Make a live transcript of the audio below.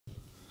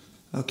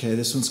Okay,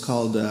 this one's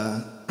called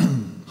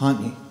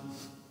Haunt Me.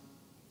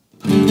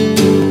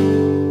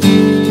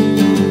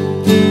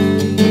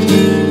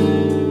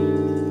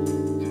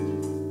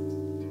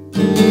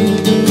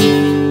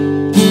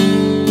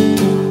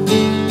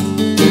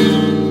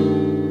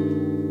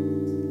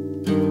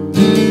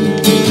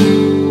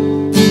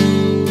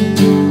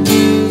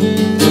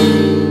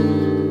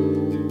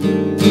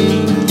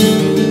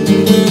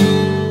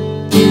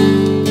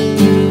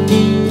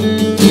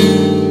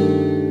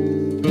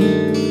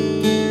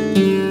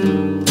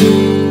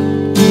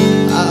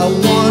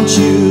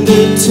 You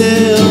to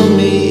tell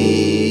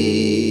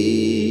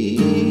me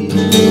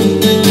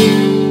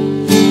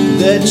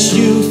that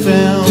you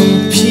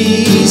found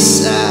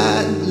peace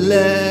at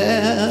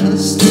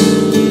last,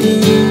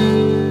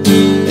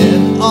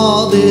 and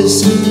all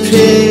this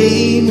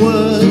pain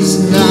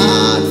was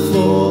not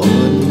for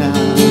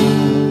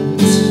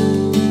naught.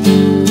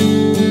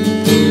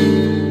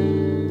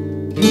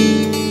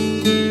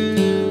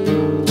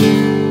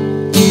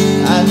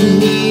 I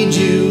need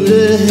you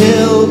to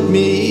help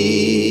me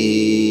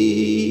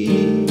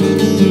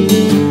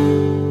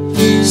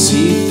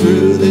see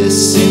through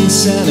this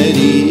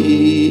insanity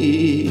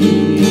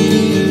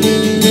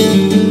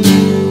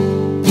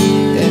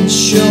and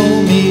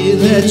show me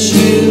that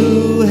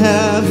you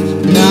have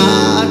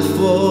not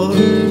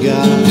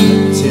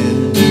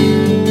forgotten.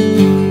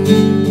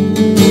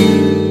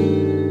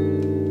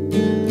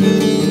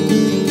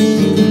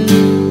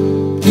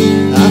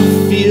 I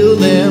feel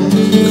them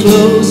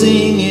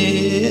closing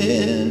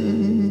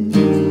in,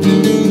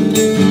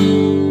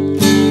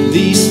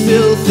 these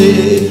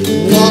filthy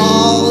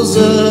walls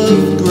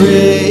of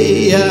gray.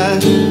 I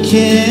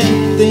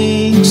can't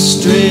think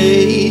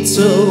straight,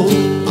 so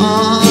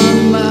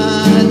on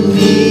my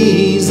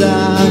knees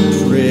I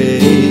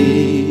pray.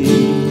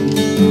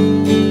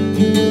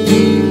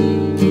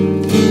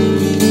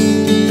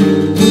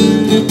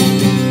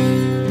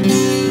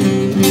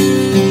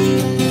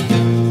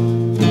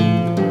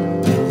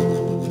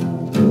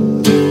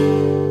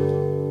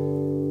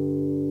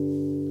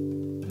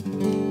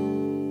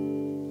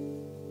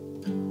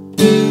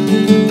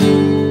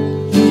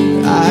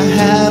 I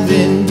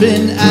haven't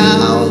been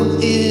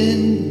out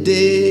in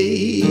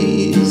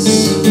days.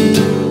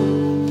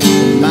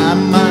 My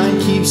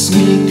mind keeps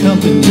me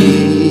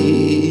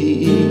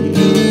company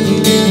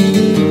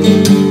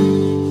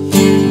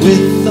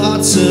with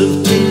thoughts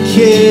of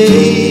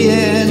decay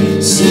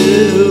and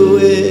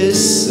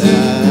suicide.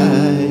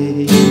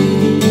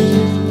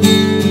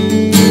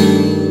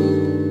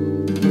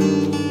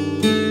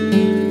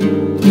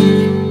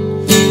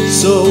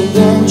 So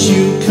won't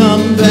you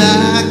come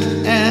back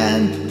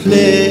and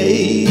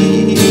play?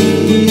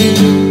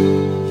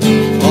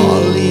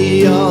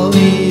 Ollie,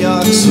 ollie,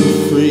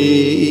 oxen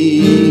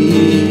free,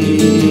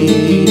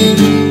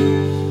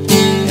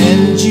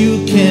 and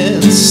you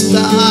can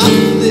stop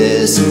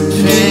this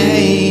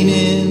pain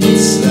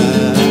inside.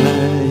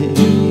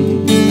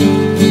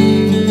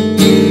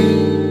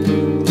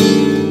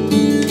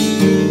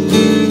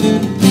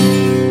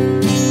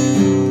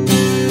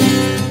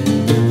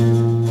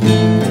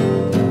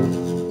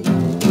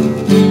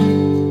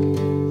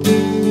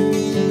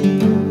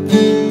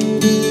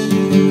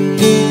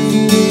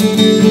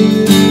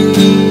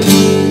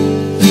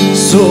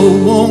 So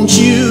won't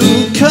you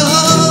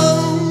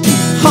come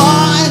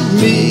haunt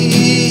me?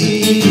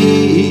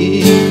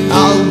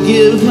 I'll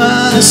give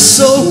my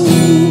soul.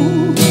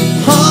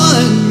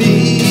 Haunt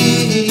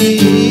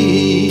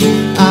me.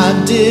 I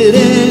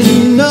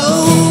didn't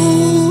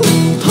know.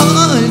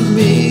 Haunt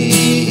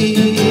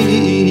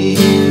me,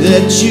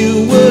 that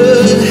you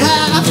would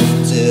have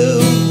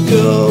to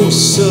go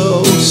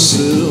so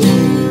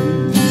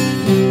soon.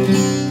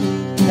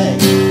 Hey.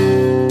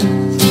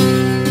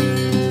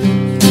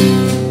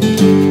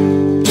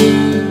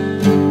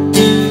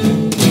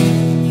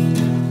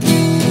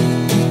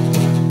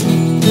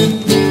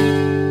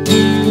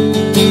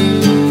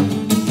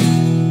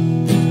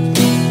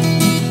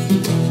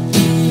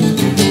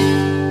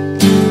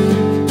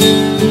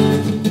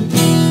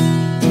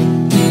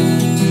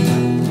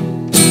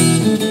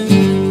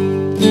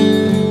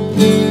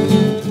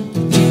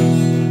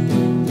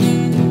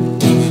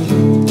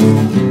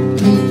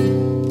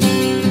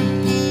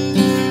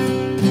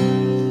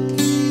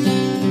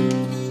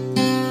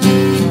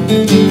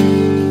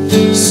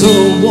 So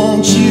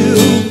won't you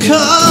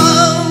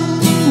come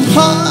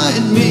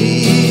haunt me?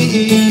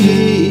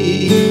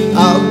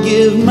 I'll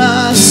give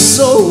my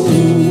soul.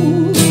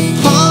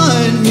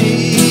 Haunt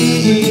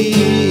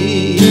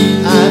me.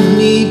 I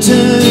need to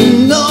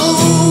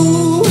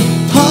know.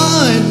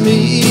 Haunt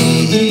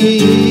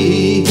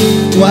me.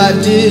 Why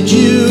did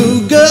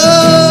you go?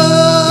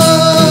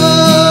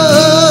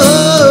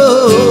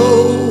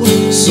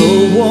 So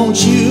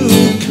won't you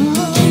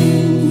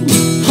come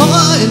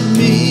haunt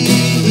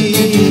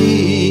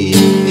me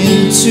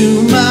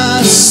into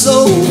my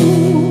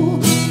soul?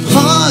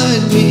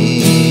 Haunt me.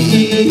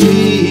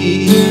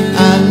 I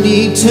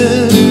need to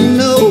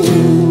know.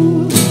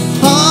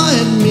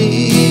 Haunt me.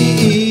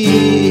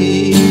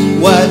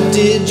 Why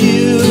did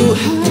you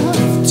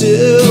have to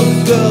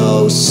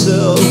go so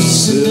so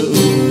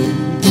soon.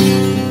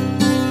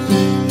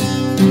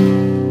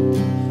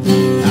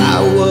 I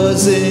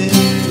wasn't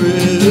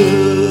through.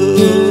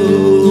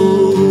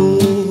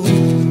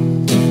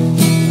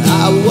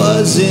 I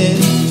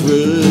wasn't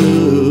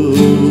through.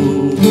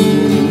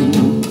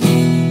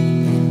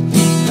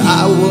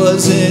 I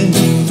wasn't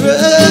through.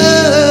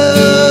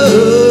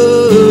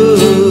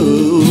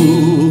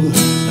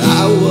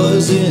 I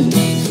wasn't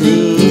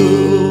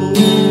through.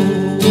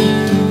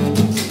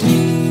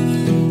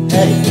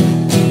 Hey.